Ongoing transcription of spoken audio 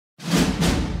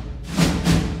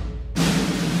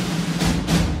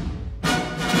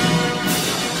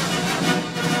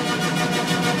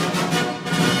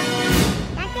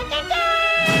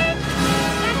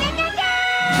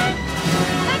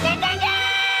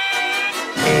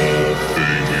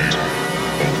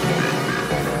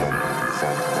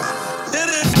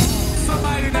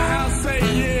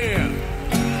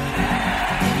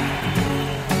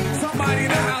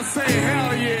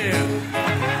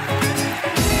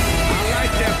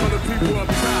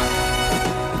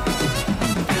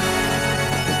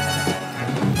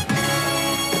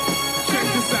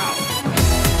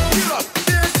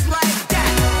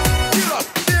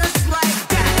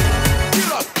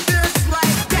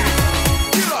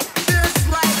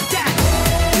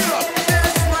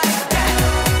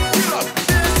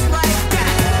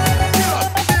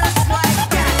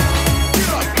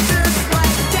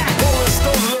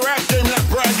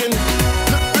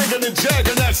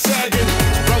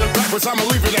backwards, I'ma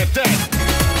leave it at that.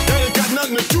 That ain't got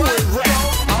nothing to do with rap.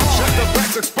 Shut the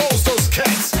backs, expose those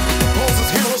cats.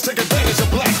 Poses heroes take advantage of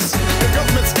blacks. The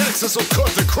government's gangsters will cut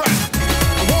the crap.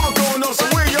 A war going on, so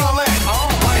where y'all at?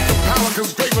 Like the power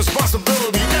comes great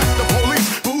responsibility. F the police,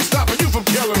 who's stopping you from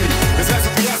killing me? It's as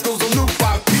if fiasco's a loop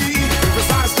by P. If it's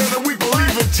I stand that we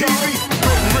believe in TV.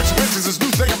 Building rich bitches is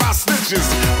new thing about snitches.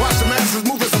 Watch the masses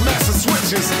move as the masses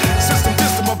switches. System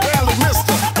distant, but barely missed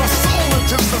her. My soul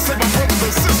is just to save my brothers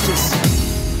and sisters.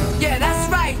 Yeah, that's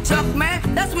right, Chuck, man.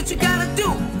 That's what you gotta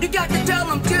do. You got to tell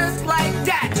them just like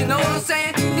that, you know what I'm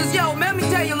saying? Cause yo, man, let me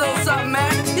tell you a little something,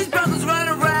 man. These brothers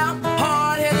running around,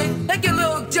 hard-headed, they get a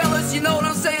little jealous, you know what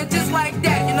I'm saying? Just like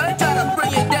that, you know, they try to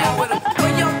bring you down with them.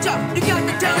 But yo, Chuck, you got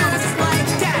to tell them just like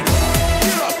that.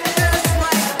 Get up, just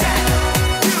like that.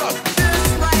 Get up,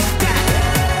 just like that.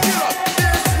 Get up,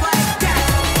 just like that.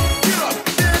 Get up,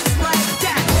 just like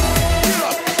that. Get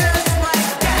up, just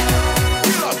like that.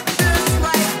 Get up, just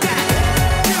like that.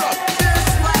 Get up,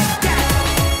 just like that.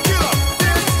 Get up,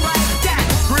 just like that.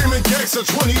 Screaming gangster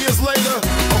 20 years later.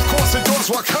 Of course it does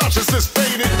while consciousness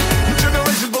faded. New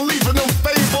generations believe in them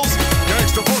fables.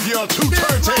 Gangsta boogie on two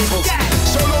turntables.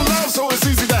 Show no love, so it's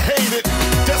easy to hate it.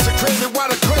 Desecrated while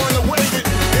the coroner waited.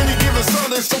 Any given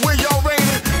Sunday, so where y'all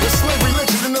rated? With slavery,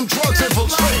 lynching, and them drugs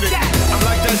infiltrated. I'm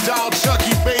like that doll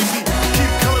Chucky, baby.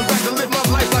 Keep coming back to live my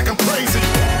life like I'm crazy.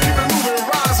 Keep it moving and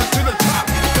rising to the top.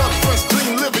 Duck fresh,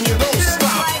 clean living, you don't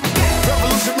stop.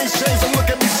 Revolution means change, don't look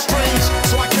at me strange.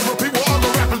 So I can't repeat what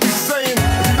other rappers be saying.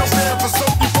 If you don't stand for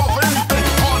something, you fall for anything.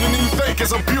 Harder than you think,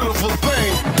 it's a beautiful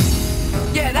thing.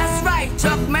 Yeah, that's right,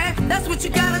 Chuck, man. That's what you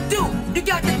gotta do. You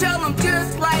got to tell them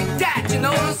just like that, you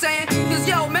know what I'm saying? Cause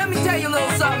yo, man, let me tell you a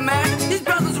little something, man. These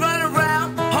brothers running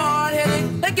around,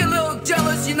 hard-headed, they get a little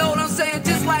jealous, you know what I'm saying?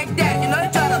 Just like that, you know, they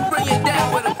try to bring you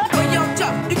down with them. But yo,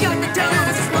 Chuck, you got to tell them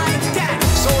just like that.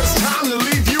 So it's time to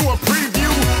leave you a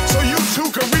preview, so you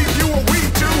too can review what we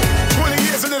do. 20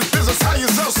 years in this business, how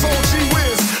yourself sold, gee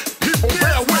whiz. People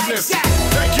bear witness.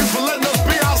 Thank you for letting us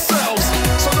be ourselves.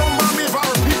 So don't mind me if I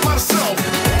repeat myself.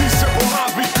 These simple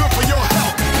lines be good for your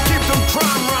health. Keep them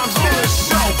crime rhymes on the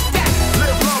shelf.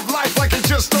 Live love life like you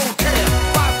just don't care.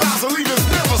 5,000 leaders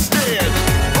never scared.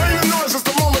 Bring the noise, it's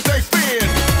the moment they feared.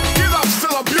 Get up,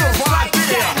 still a beautiful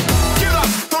idea. Get up,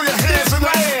 throw your hands in the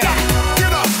air.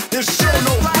 Get up, and show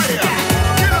no fear.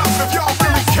 Get up if y'all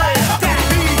really care.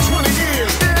 Need 20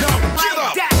 years, now get up. Get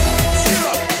up. Get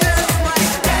up. Get up.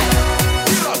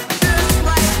 Get up. Get up,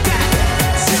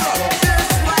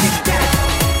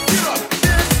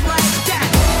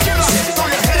 throw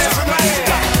your hands in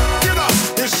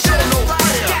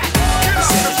the air.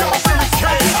 Get up, and show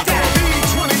no fear.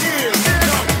 Get up if y'all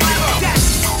really care.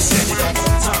 Need 20 years,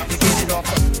 now get up. Set it off, time to get it off.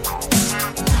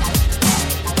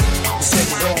 Set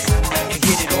it off and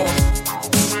get it off.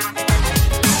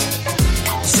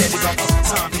 Set it off,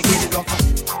 time to get it off.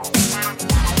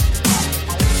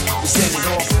 Set it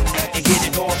off and get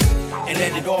it off and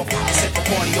let it off and set the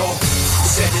party off.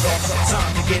 Set it off,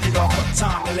 time to get it off,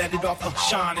 time to let it off,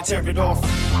 shine and tear it off.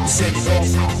 Set it off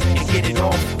and get it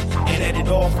off and let it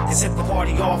off and set the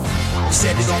party off.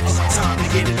 Set it off, time to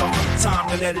get it off, time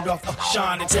to let it off,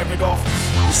 shine and tear it off.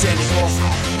 Set it off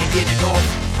and get it off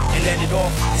and let it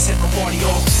off and set the party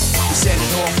off. Set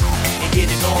it off and get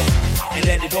it off and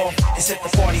let it off and set the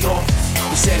party off.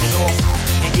 Set it off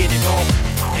and get it off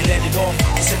and let it off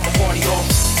and set the party off.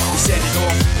 Set it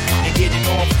off and get it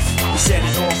off. Set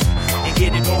it off and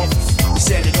get it off.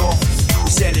 Set it off.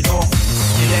 Set it off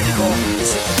and let it off and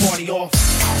set the party off.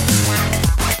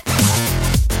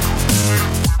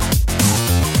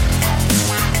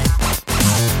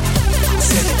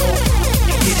 Set it off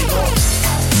and get it off.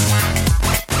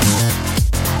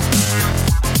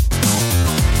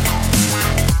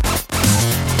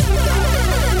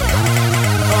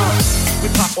 We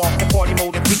pop off the party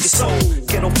mode and freak your soul.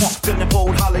 Get on pump, feeling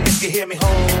bold, holler if you hear me, ho.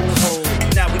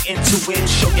 Now we into it,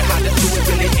 show you how to do it,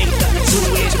 really ain't nothing to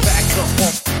it. Back up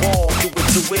off the wall, do it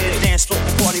to it. Dance floor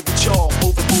and party with y'all,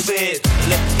 move it.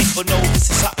 Let the people know this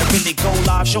is how it really go.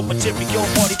 Live show material,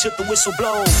 party till the whistle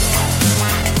blow.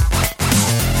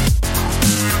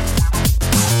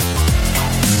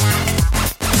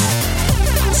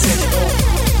 Set it off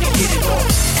and get it off.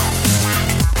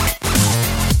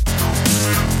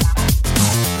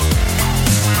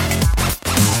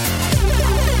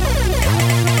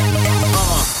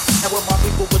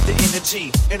 With the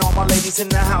energy and all my ladies in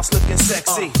the house looking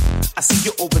sexy. I see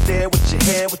you over there with your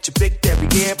hair, with your big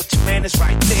derriere, but your man is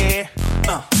right there.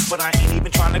 But I ain't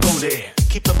even trying to go there.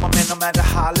 Keep the momentum at a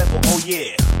high level, oh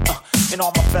yeah. And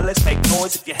all my fellas make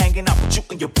noise if you're hanging out with you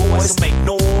and your boys. Make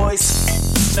noise.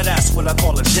 Now that's what I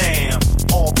call a jam.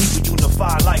 All people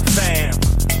unify like fam.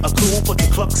 A cool, put the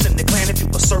clucks in the clan if you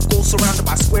a circle surrounded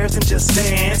by squares and just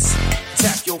dance.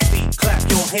 Tap your feet, clap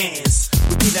your hands.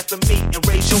 Repeat after me and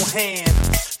raise your hand.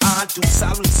 I do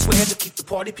solemnly swear to keep the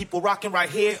party people rocking right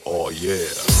here. Oh yeah.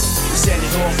 We set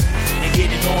it off and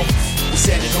get it off. We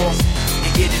set it off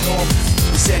and get it off.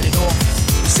 We set it off,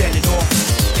 we set it off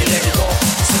and let it off.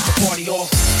 Set the party off.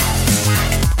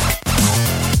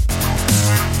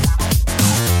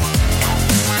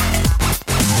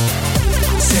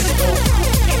 Set it off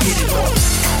and get it off.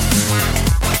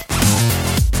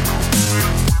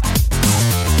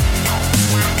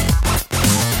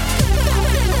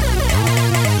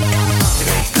 It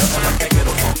ain't nothing like that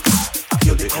ghetto funk. I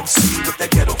feel the MC with that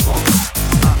ghetto funk.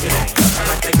 It ain't nothing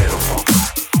like that ghetto funk.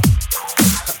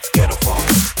 Ghetto funk.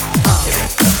 It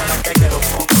ain't nothing like that ghetto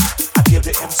funk. I feel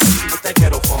the MC with that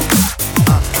ghetto funk.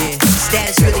 Yeah,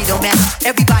 status really don't matter.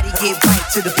 Everybody get right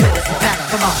to the pillars and back.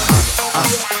 Come on.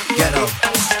 Ghetto.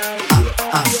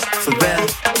 For real.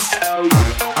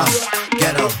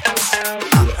 Ghetto.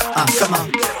 Come on.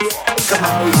 Come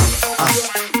on.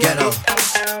 Ghetto.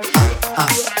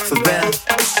 For real.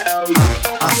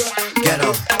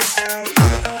 Ghetto.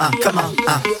 Come on.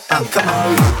 Come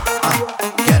on.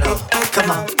 Ghetto.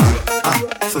 Come on.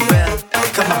 For real.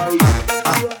 Come on.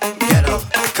 Ghetto.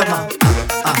 Come on.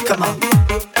 Come on.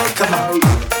 Come on.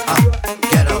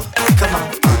 Ghetto. Come on.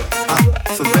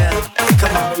 For real.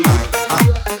 Come on.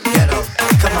 Ghetto.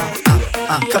 Come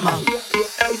on. Come on.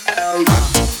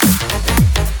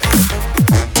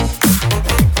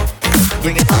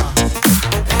 Bring it on.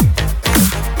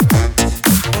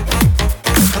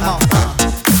 Come on.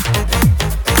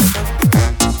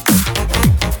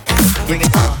 Bring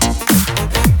it on.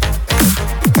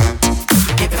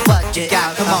 Give it what you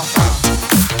got. Come on.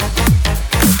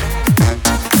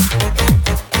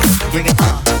 Bring it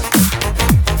on.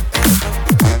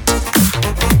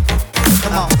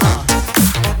 Come on.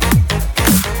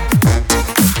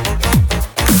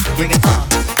 Bring it on.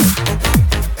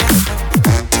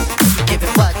 Give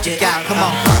it what you got. Come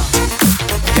on.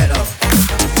 Ghetto.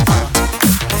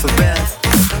 For real.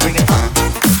 Bring it on.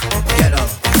 Ghetto.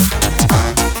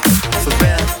 For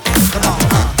real. Come on.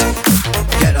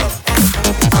 Ghetto.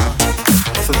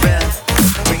 For real.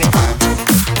 Bring it on.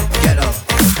 Ghetto.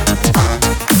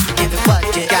 Give it what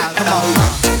you got. Come on.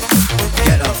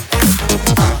 Ghetto.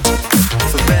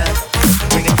 For real.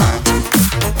 Bring it on.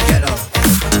 Ghetto.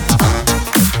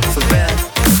 For real.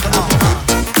 Come on.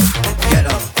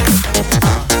 Ghetto.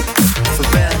 For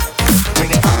real.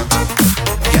 Bring it on.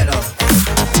 Ghetto.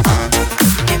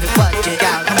 Give it what you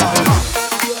got. Come on.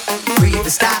 Breathe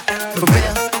and stop. For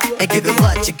real. And give it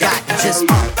what you got. And just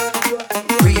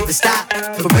breathe and stop.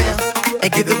 For real.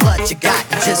 And give it what you got.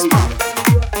 And just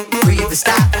breathe and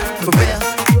stop. For real.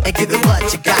 And give it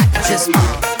what you got. And just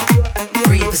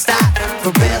breathe and stop.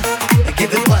 For real. And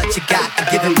give it what you got. And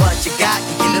give it what you got.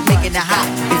 You get it making it hot.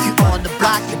 If you on the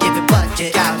block, you give it what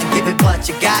you got. And give it what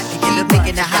you got. You get it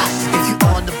making it hot. If you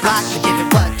on the block, you give it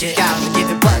what you got. And give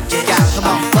it what you got. Come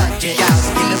on, what you got.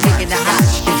 You get it making it hot.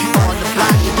 If you on the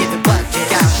block, you give it what you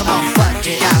got. Come on, what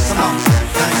you got. Come on.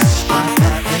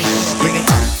 Bring it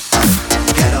on.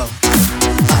 Ghetto.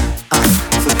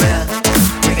 For real.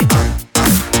 Bring it on.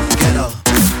 Ghetto.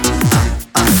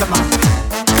 Come on.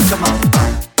 Come on.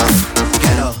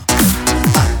 Ghetto.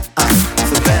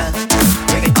 For real.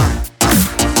 Bring it on.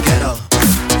 Ghetto.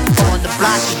 On the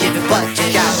block, you give it what you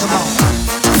got. Come on.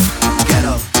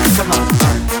 Ghetto. Come on.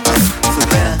 For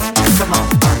real. Come on.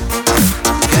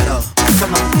 Ghetto.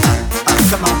 Come on.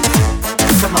 Come on.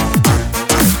 Come on.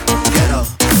 Ghetto.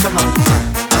 Come on.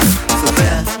 For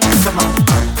real. Come on.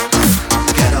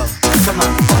 Ghetto. Come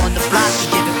on. On the block, you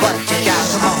give it what you got.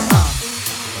 Come on.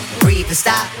 Breathe and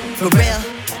stop. For real.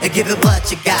 And give it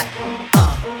what you got.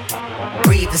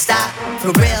 Breathe and stop.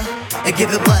 For real. And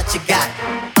give it what you got.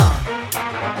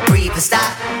 Breathe and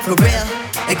stop. For real.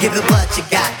 And give it what you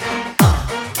got.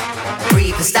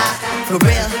 Breathe and stop. For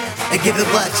real. And give it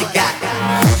what you got.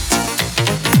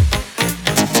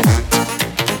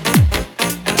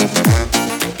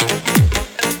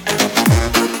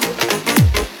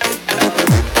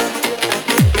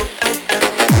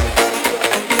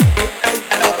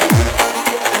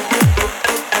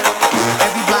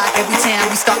 Every block, every town,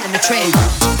 we starting the trend.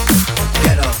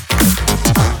 Ghetto.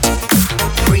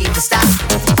 Breathe and stop.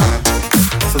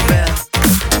 For real.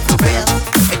 For real.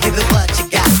 And give it what you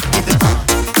got. Give it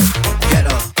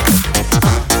ghetto.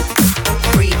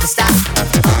 Breathe and stop.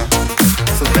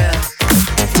 For real.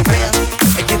 For real.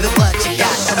 And give it what you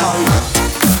got. Come on.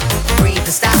 Breathe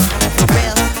and stop. For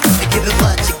real. And give it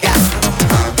what you got.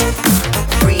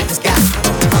 Breathe and stop.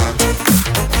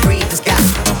 Breathe and stop.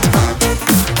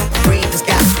 Breathe and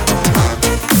stop.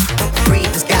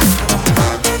 Breathe and stop.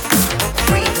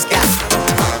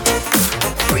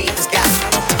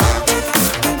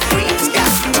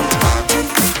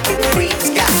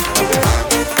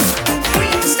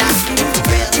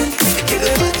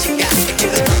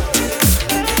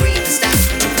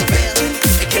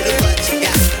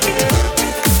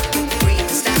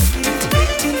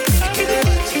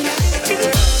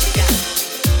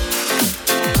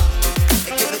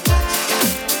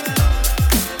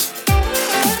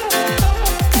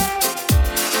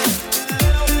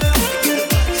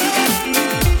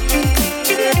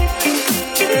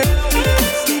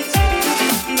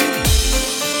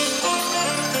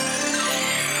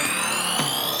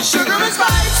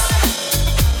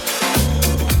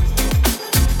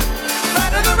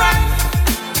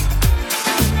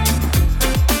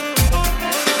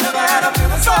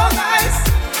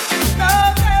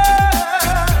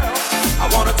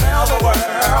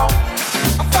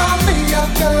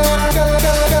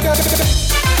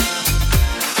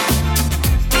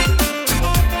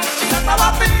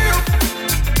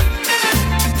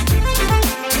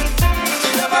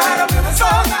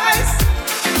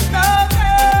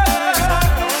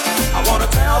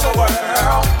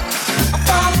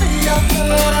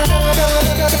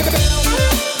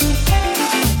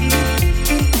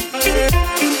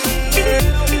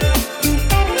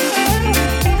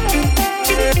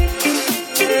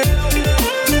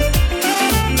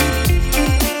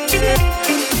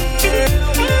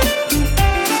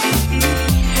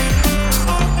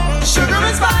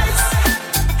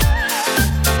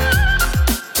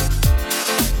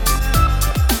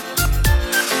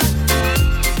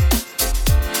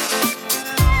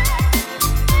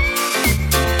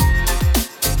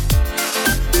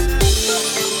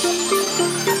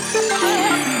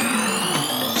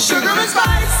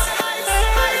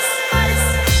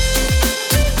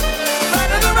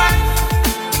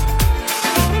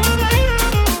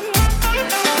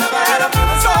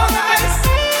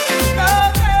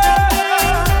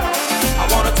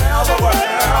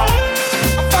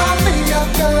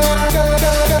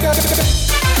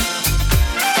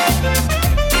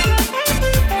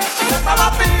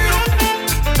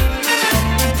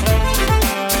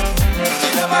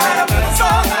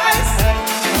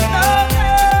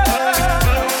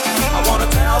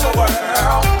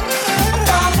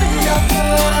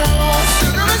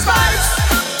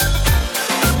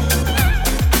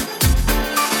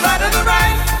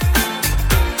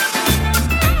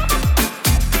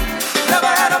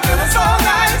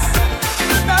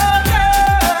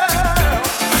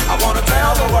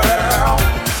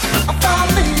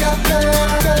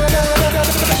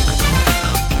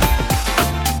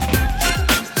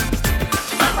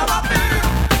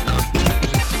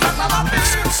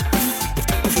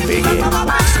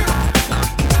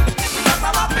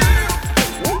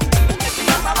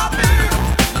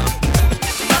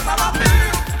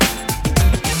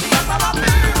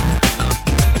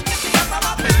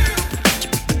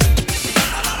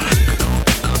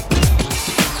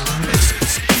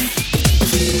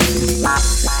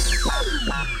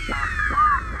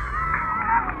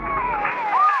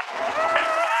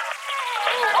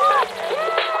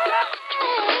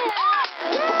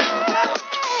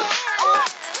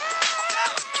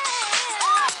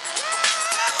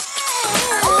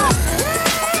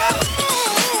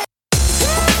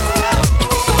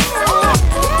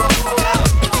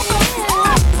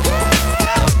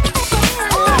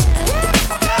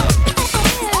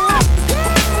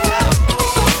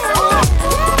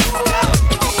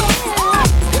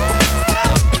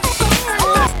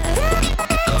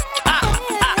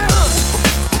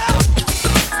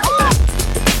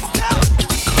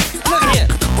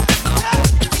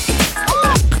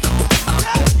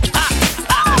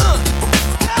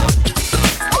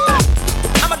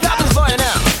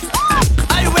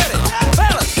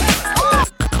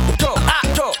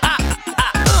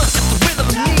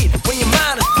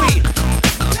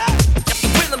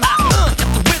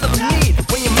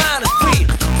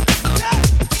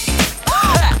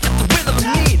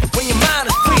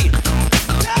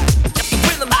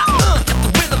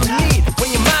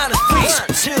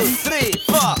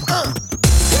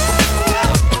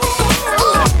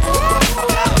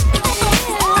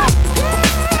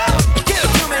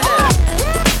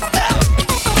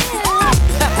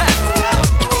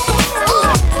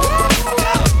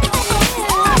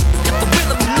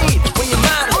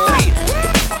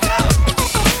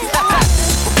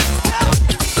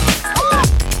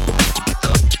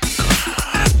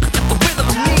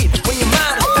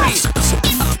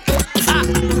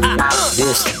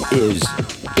 is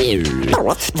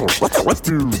What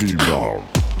do you know?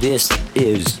 this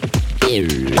is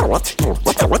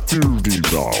What do you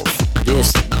know?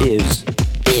 this is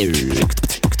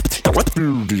What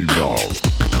do you know?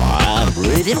 I'm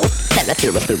ready.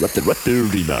 What do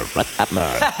you know?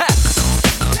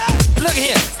 Look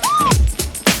here.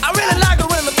 I really like it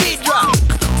when the beat drop.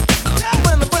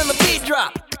 When the beat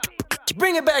drop.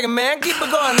 Bring it back, man. Keep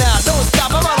it going now. Don't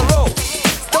stop. I'm on a roll.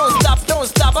 Don't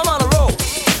stop. I'm on a roll.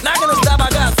 Not gonna stop. I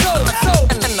got soul,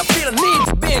 and I feel a need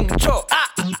to be in control.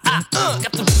 Got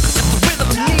the rhythm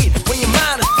you need when your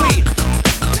mind is free.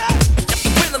 Got the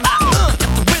rhythm, got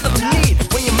the rhythm you need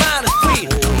when your mind is free.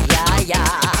 Oh, yeah.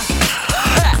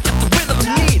 Got the rhythm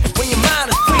you need when your mind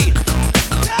is free.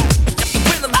 Got the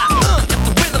rhythm, got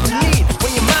the rhythm you need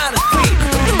when your mind is free.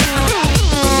 When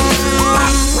your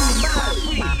mind is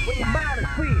free. When your mind is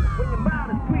free. When your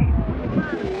mind is free.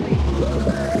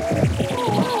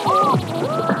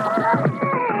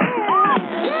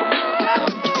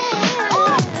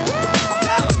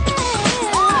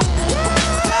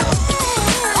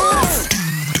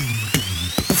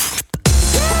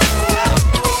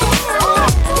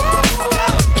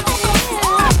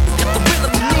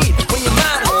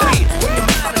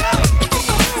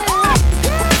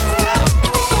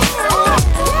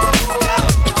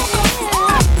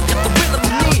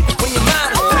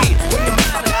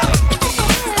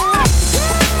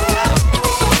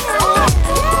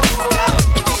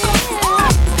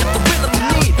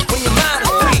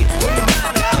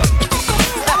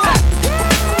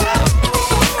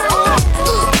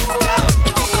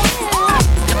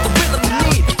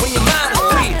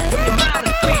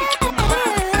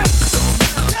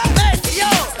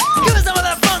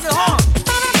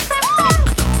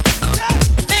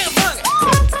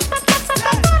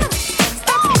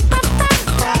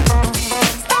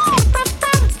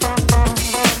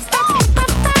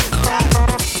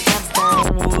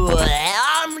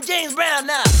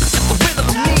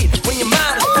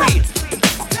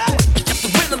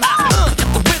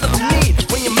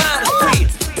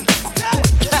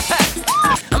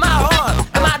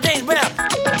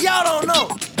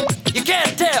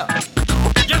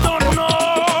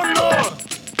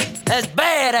 That's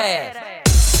badass.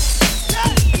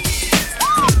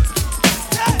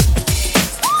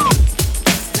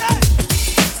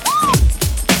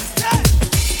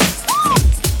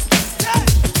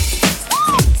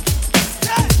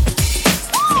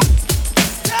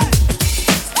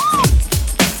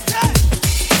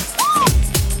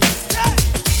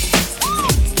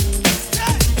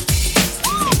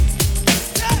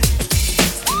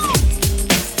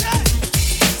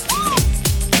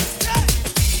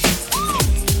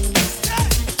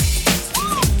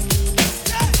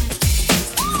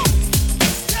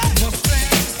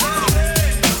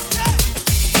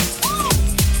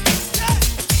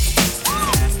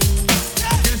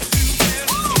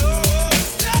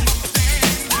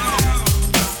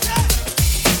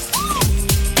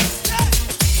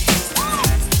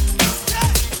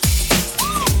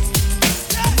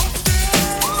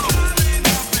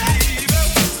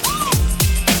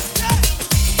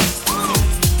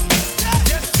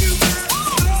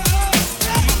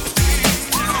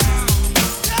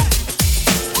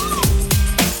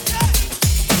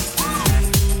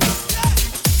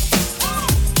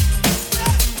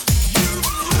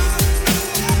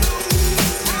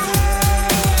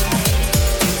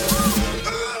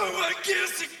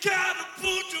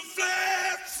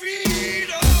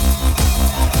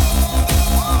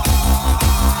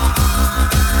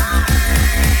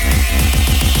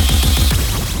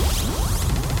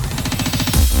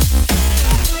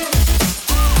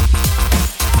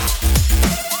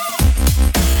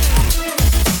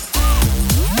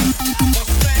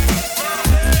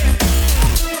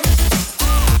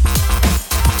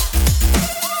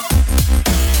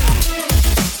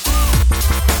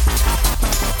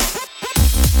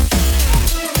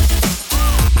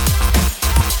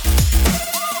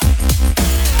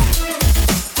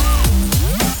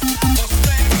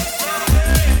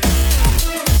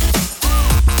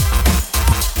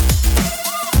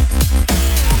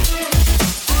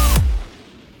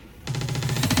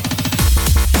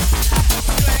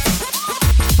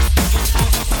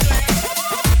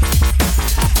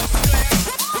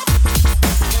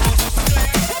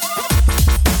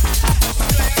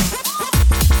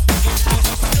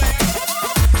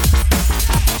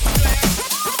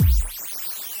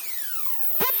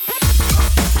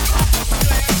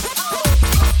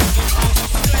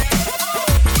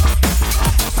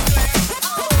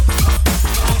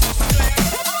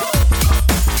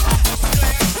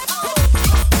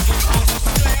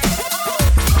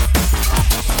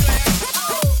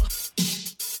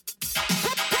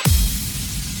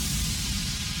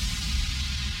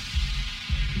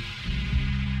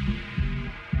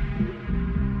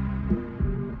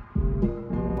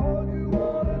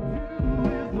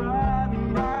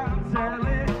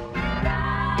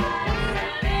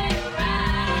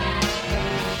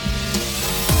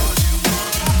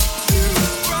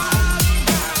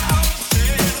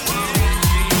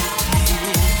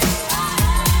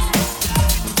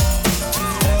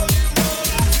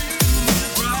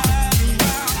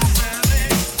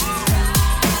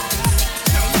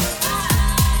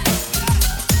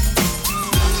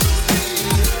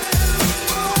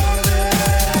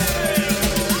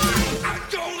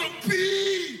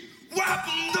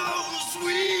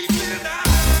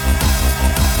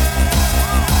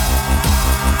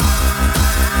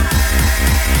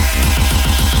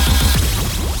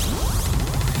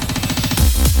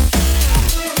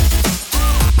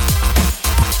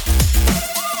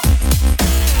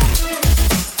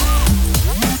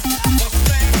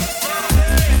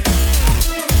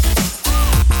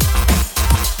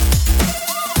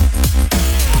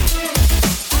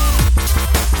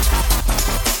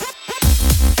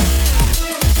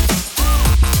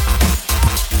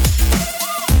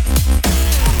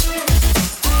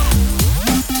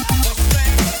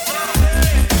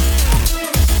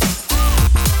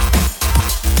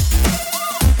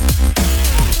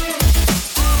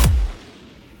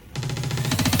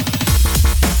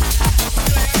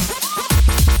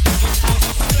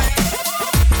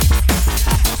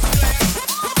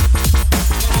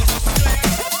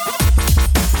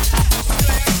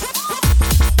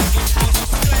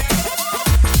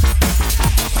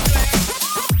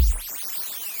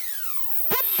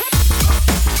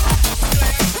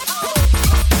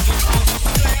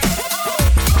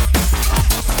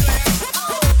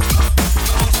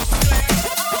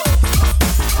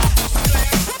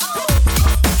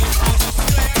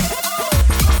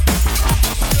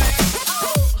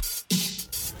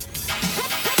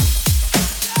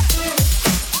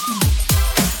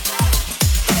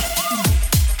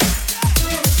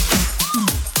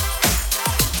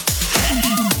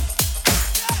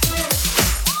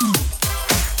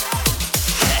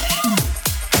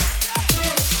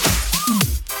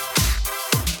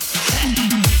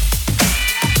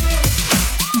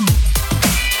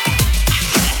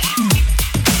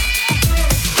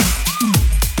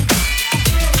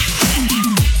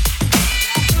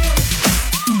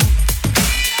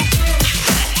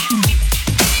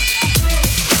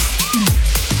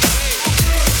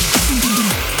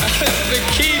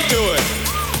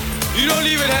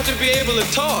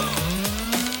 to talk.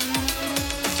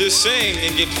 Just sing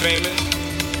and get famous.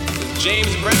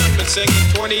 James Brown been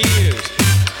singing 20 years.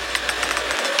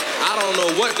 I don't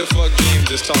know what the fuck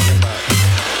James is talking about.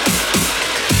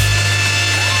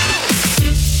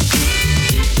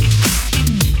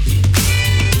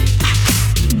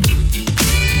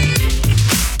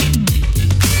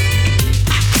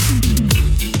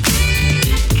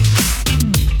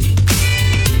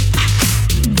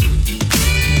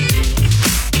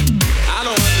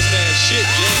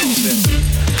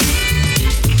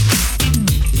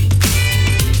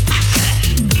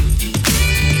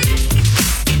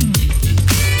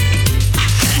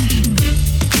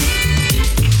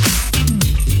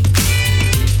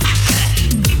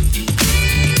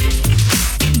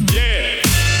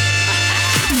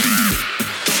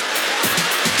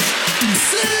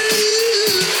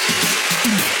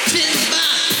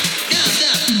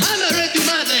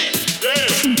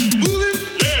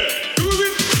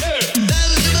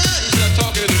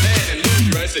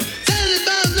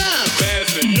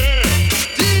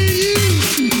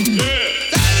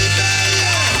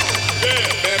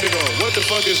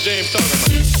 James talking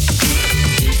about?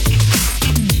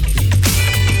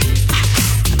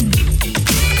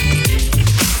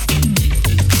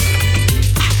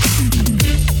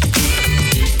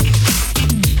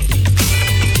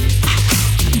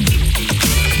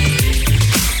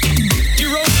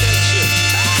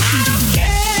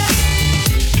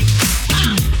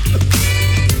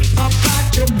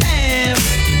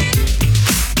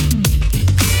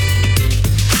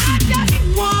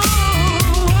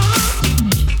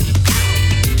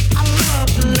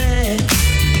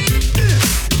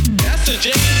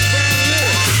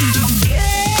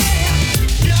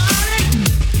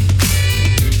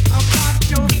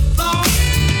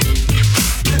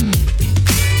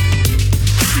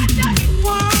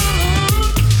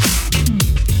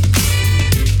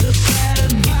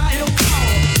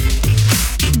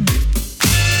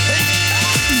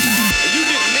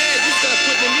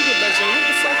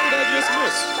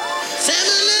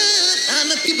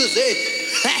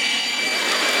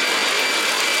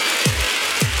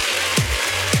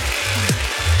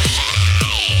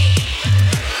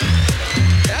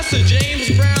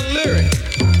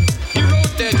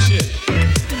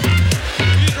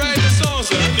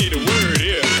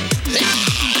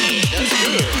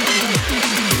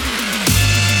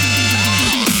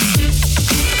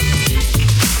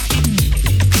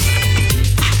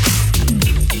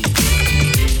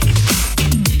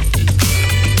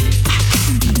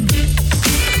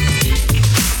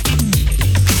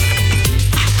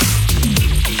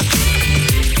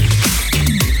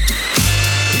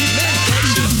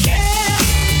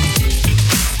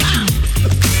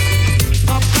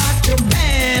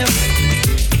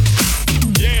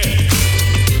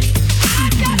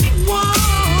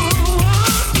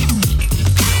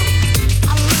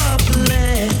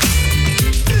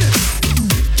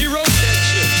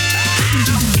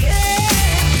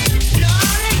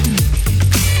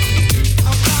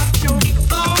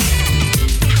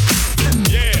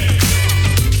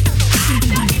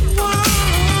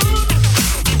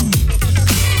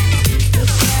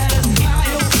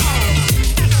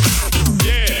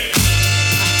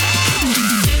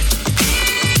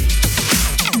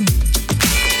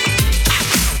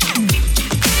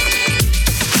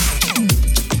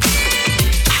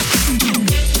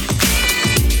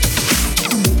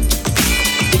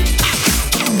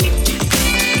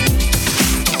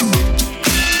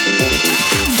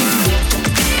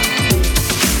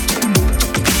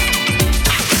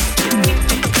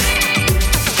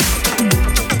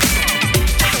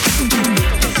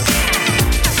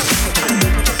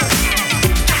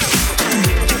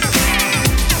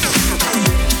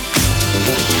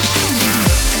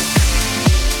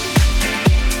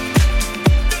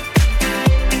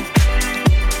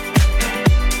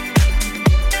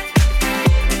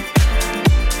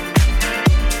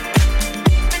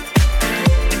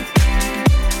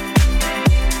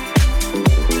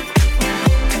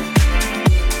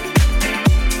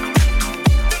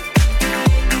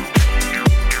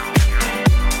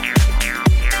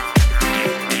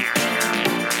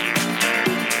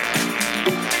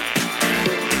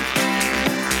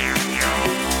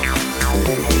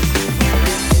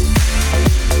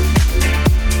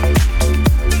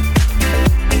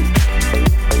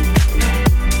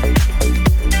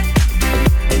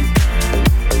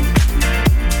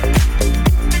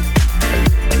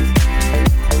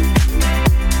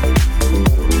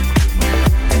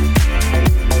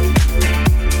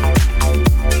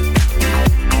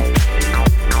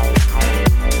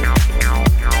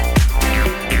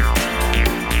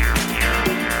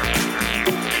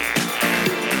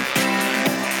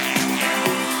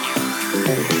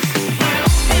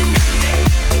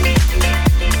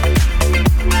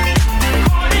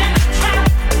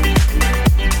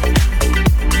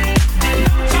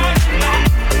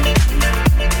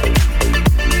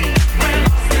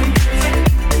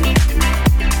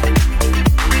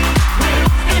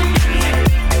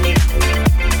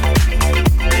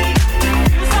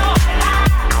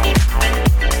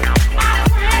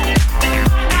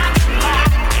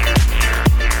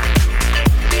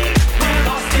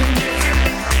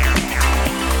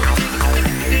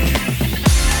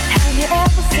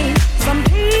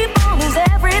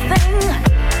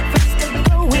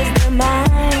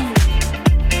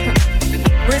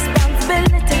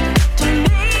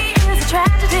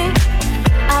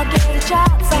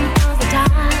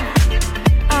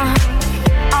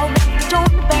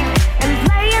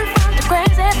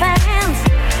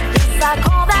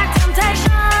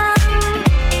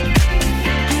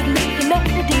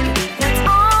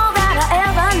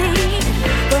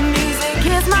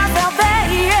 is my salvation.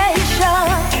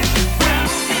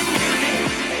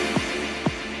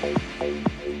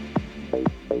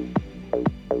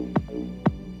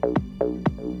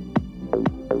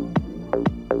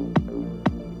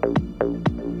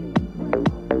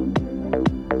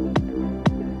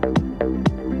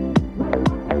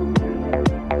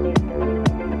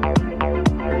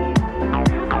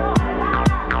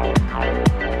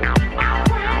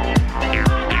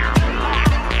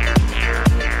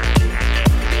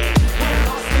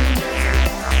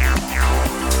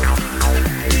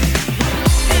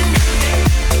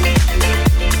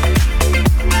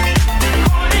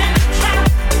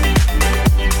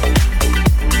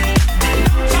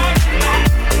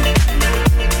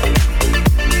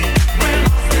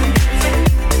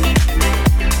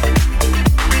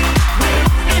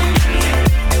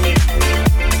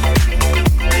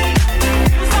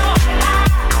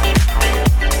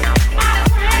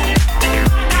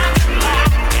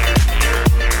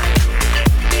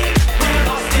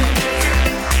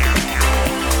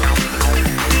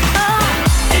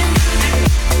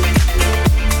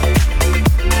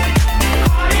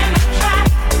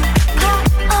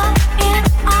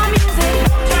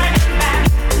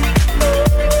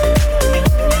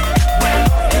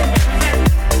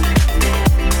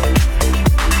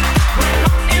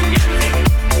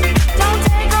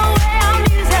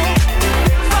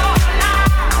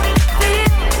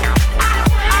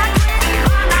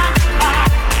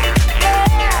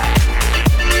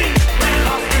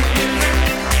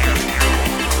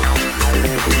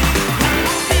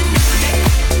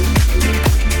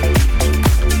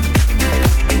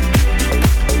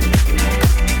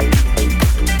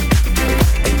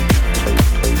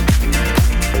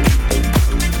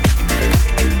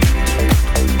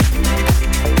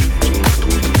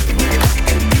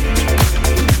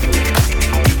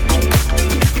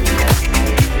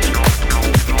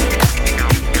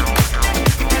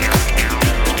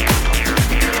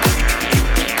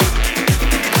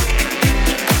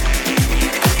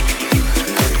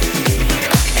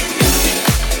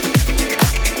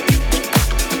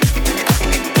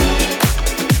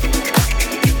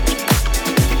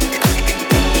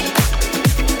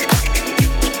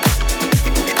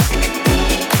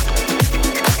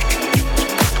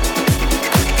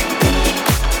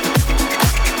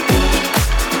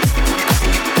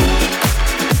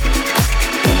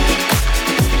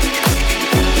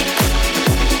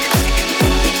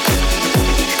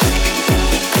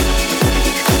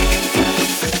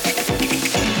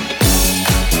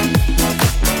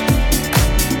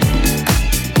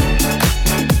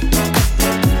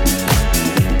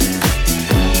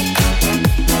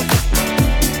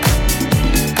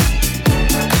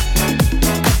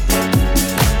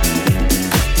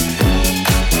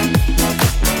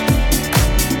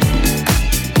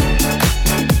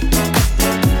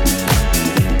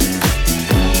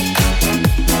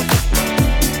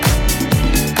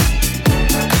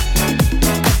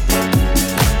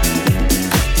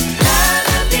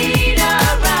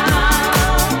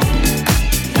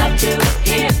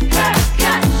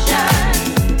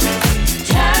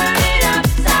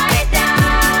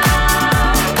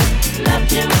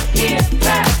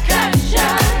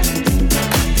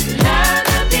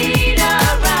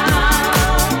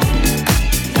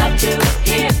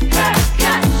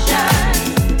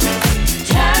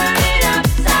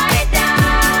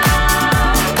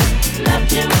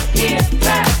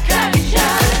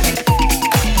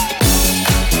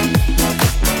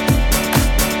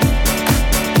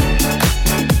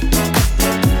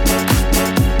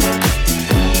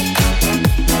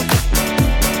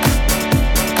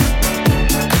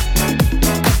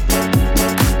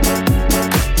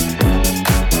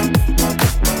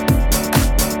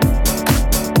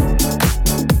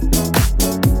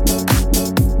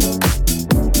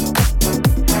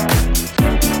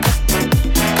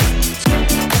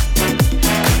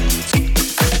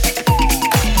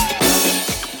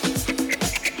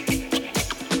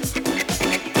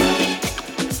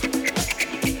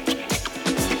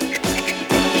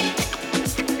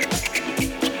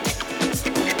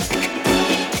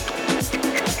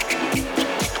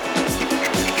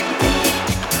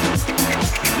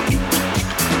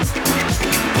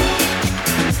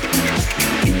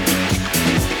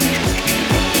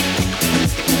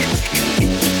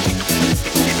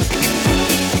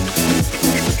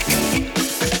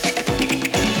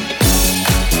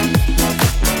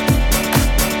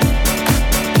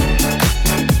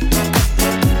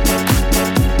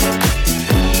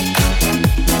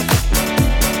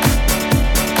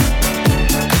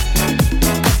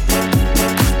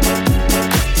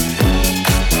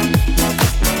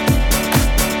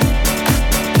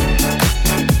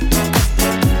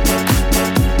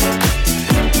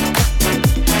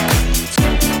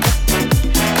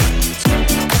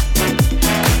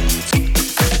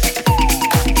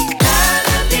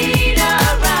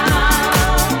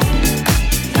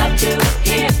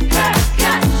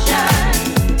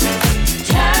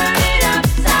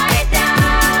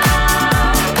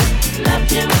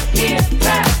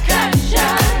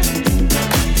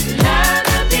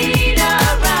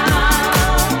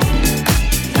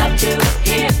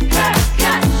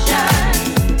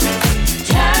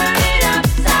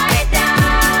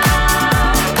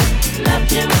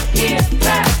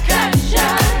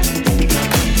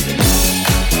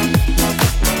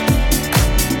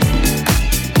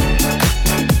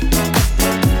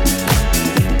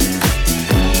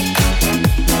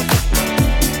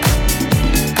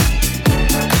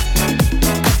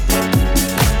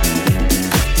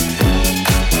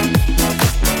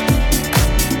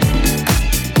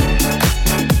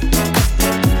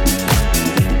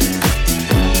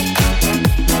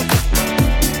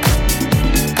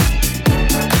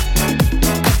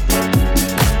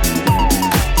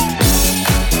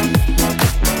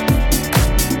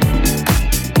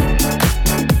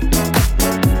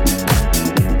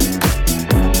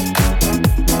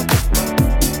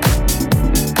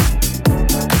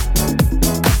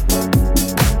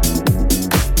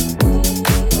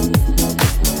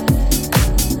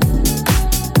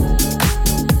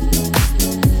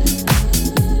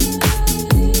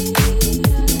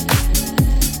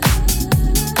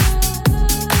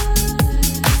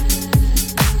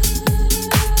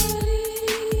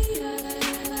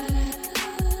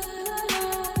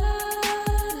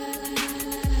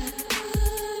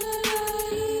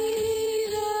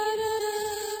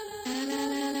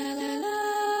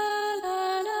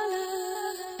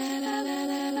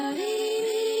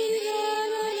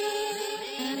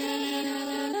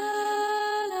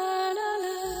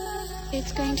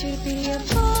 It's going to be a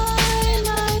fine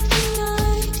night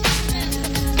tonight.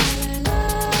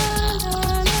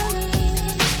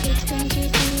 It's going to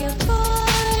be a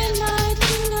fine night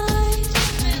tonight.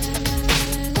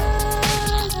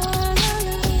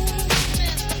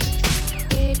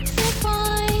 It's a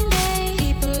fine day.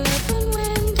 People open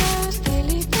windows, they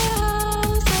leave their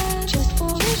houses just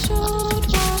for a short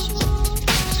while.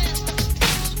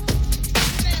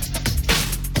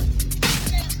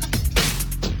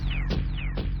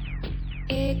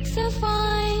 It's a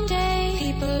fine day.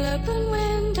 People open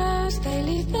windows, they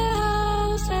leave their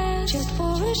houses just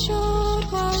for a short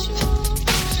while.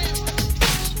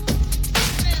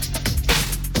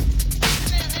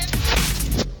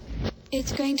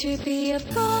 It's going to be a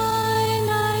fine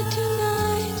night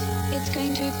tonight. It's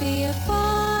going to be a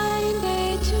fine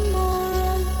day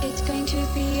tomorrow. It's going to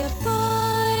be a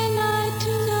fine night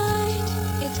tonight.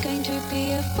 It's going to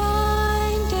be a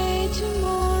fine day tomorrow.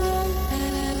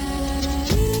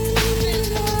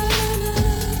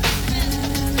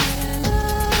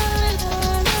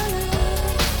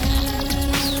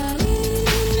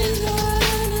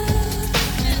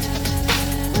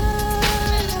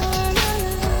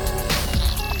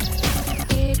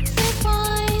 It's a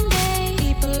fine day.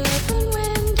 People open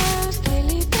windows, they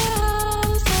leave their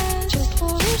houses just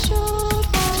for a short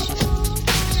while.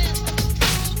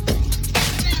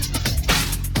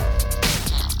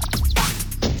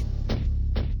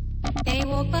 They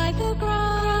walk by the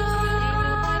grass.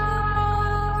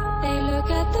 They look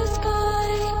at the sky.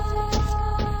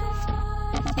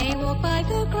 They walk by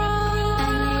the grass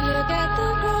and they look at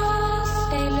the grass.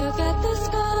 They look at the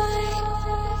sky.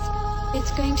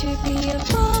 It's going to be a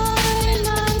fine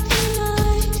night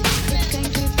tonight. It's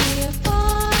going to be a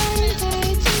fine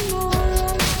day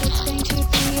tomorrow. It's going to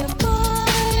be a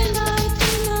fine night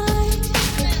tonight.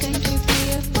 It's going to be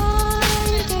a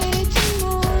fine day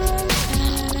tomorrow.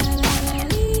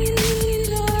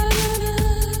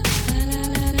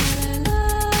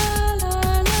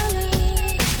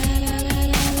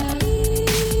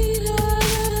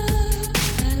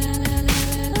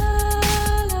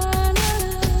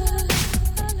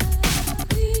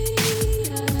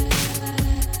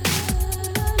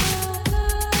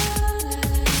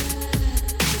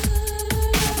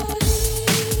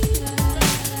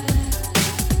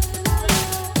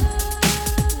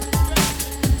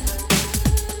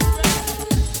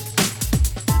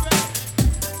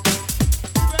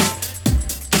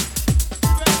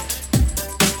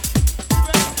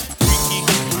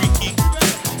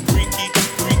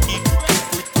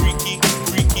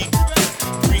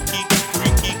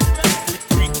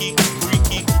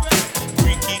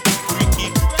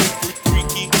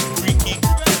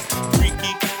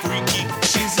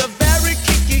 She's a very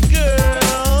kicky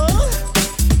girl,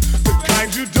 the kind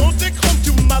you don't take home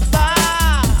to my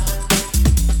bar.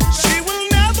 She will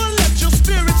never let your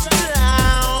spirits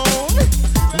down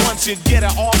once you get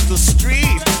her off the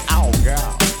street. Oh,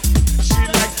 girl. She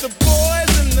likes the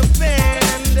boys in the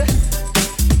band.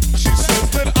 She says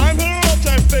that I'm her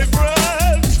all-time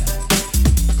favorite.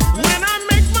 When I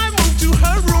make my move to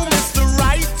her room, it's the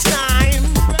right time.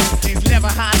 She's never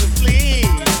hard to please.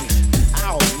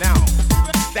 Oh, no.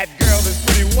 That girl is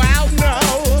pretty wild now.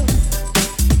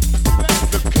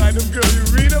 The kind of girl you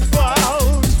read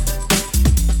about.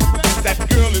 That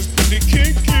girl is pretty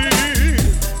kinky.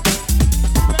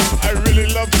 I really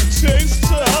love to taste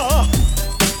her.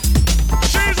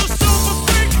 She's a super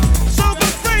freak, super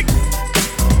freak.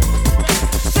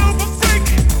 Super freak,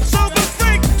 super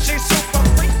freak. She's super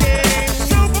freaky.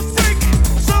 Super freak,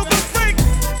 super freak.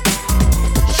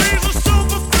 She's a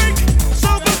super freak,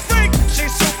 super freak.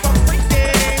 She's super freaky.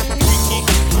 Freaky,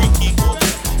 freaky,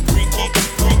 freaky,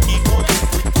 freaky,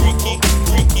 freaky,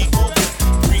 freaky.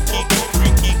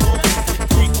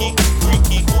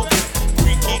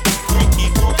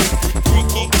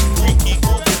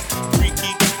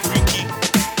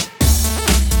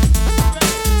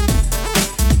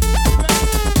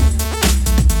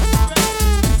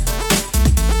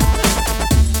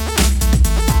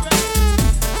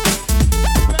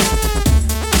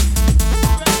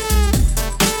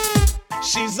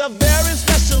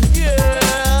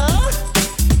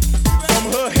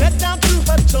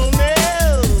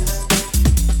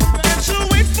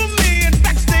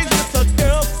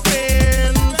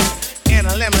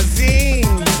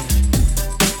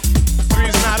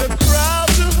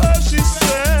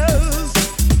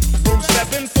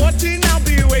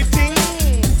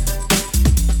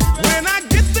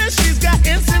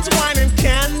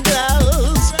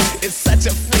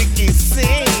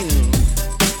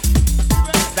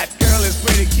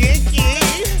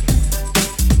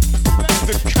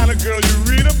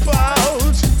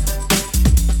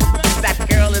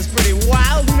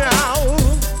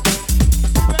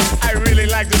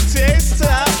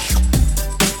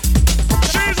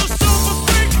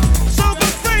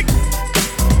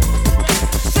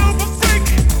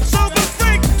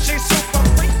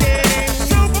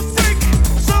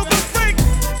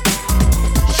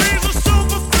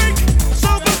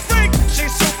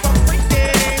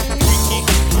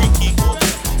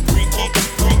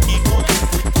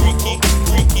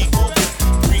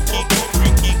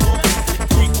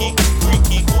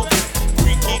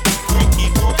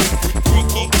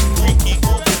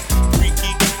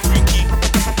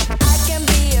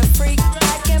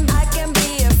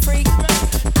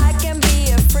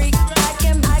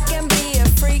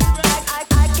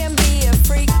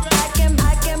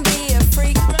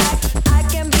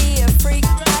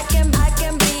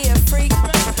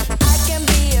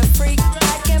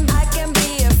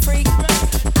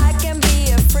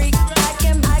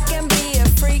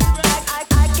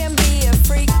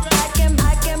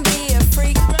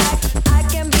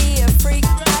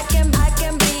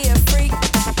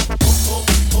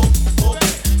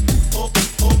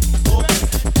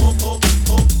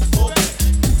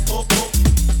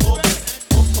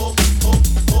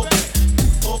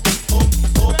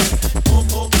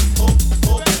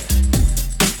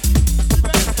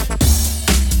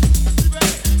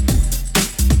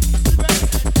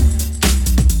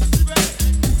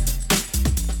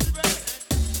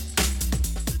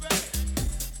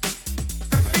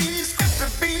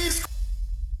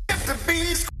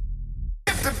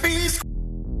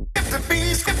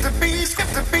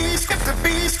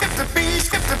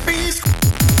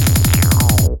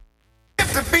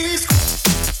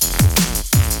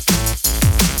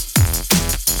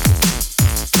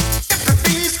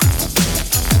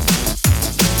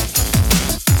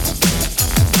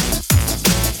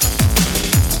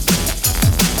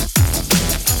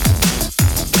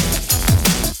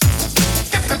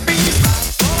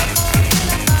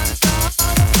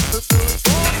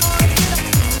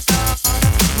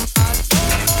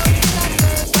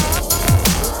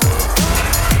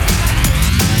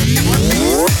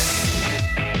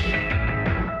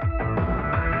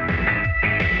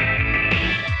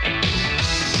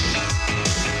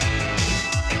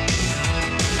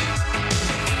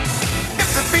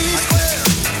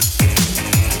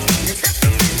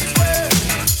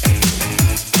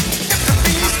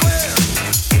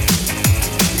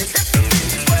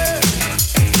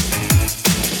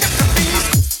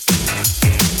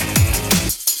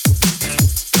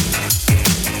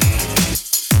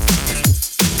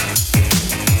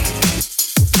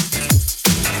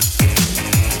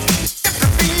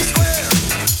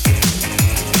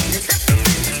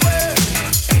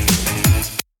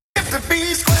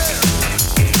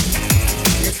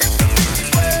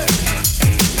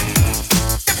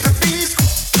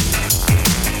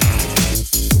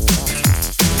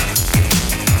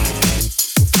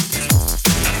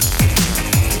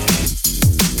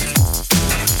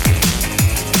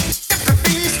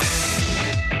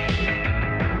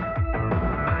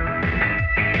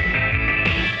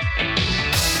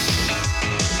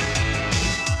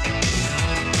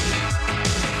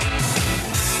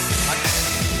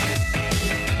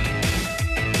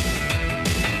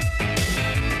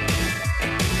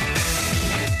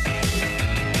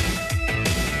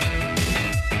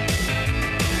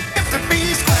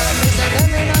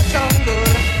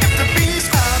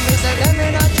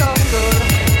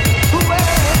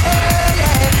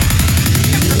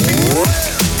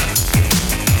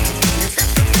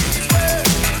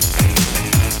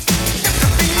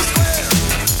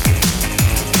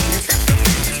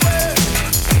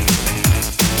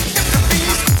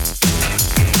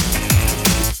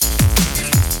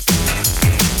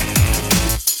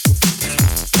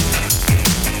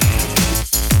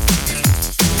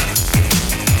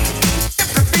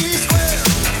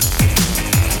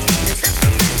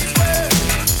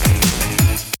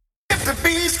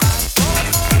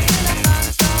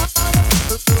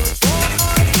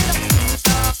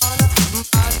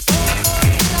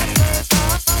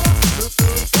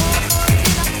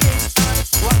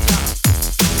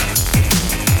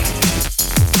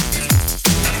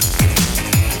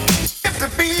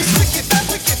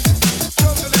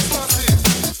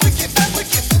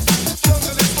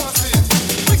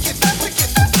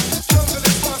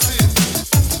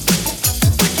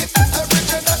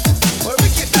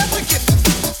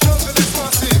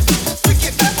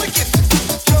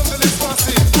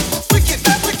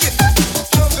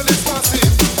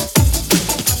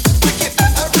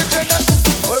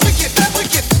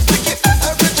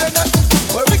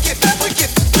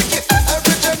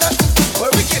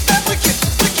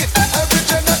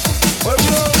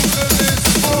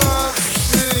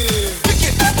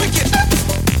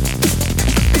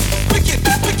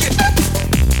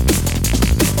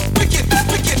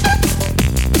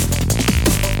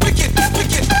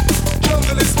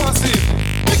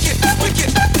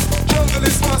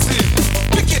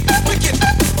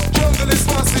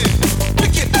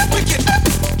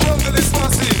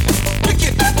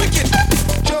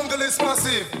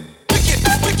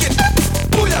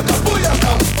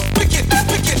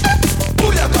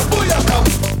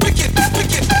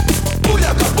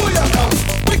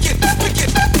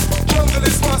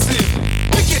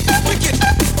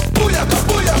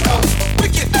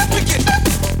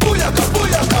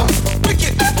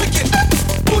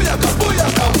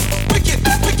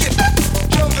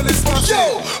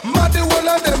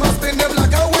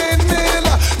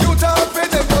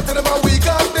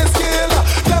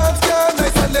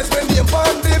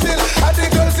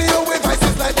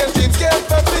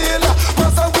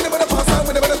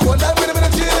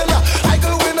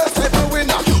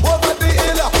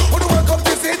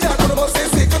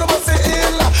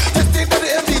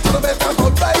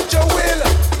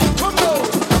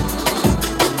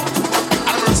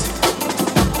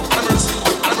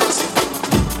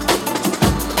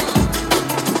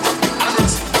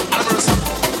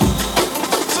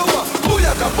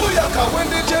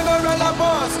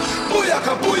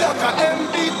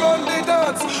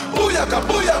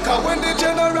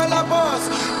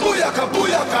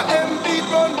 booyaka, M-beat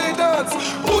run the dance.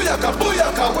 Booyaka,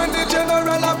 booyaka, when the general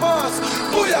a pass.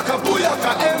 Booyaka,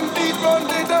 booyaka, M-beat run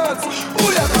the dance.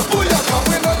 Booyaka, booyaka,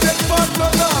 we no take part no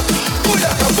dance.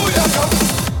 Booyaka, booyaka.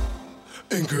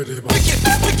 Incredible. Wicked,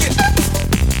 wicked.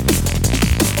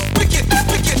 Wicked,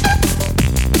 wicked.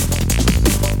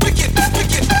 Wicked,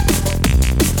 wicked.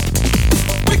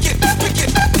 Wicked,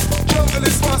 wicked. Jungle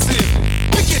is massive.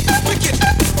 Wicked, wicked.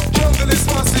 Jungle is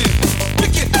massive.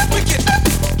 Wicked, wicked.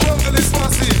 Jungle is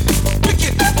massive.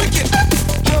 Wicked, wicked.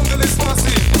 Jungle is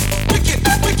massive. Wicked,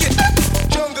 wicked.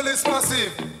 Jungle is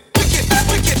massive. Wicked,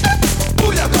 wicked.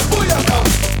 Booyaka, booyaka.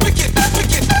 Wicked,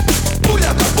 wicked.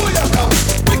 Booyaka, booyaka.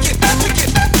 Wicked,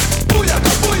 wicked.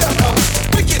 Booyaka, booyaka.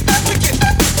 Wicked, wicked.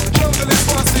 Jungle is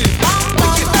massive.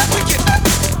 Wicked, wicked.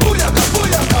 Booyaka,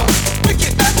 booyaka.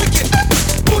 Wicked, wicked.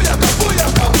 Booyaka,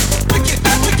 booyaka. Wicked,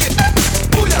 wicked.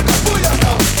 Booyaka,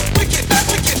 booyaka. Wicked,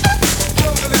 wicked.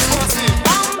 Jungle is massive.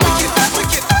 Wicked,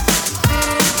 wicked.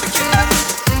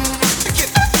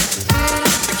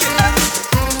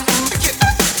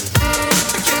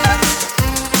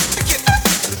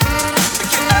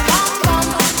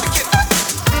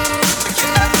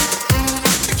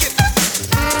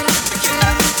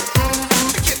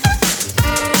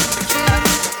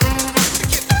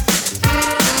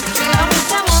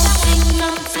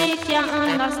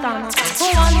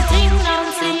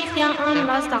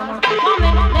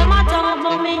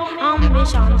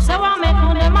 So I make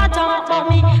no them a talk about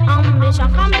me ambition.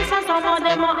 Come and say some of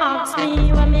them a ask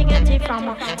me where me get it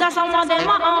from. Just some of them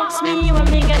a ask me where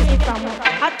me get it from.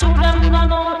 I told them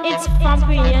no, it's from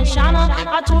creation.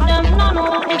 I told them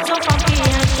no, it's from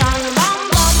creation.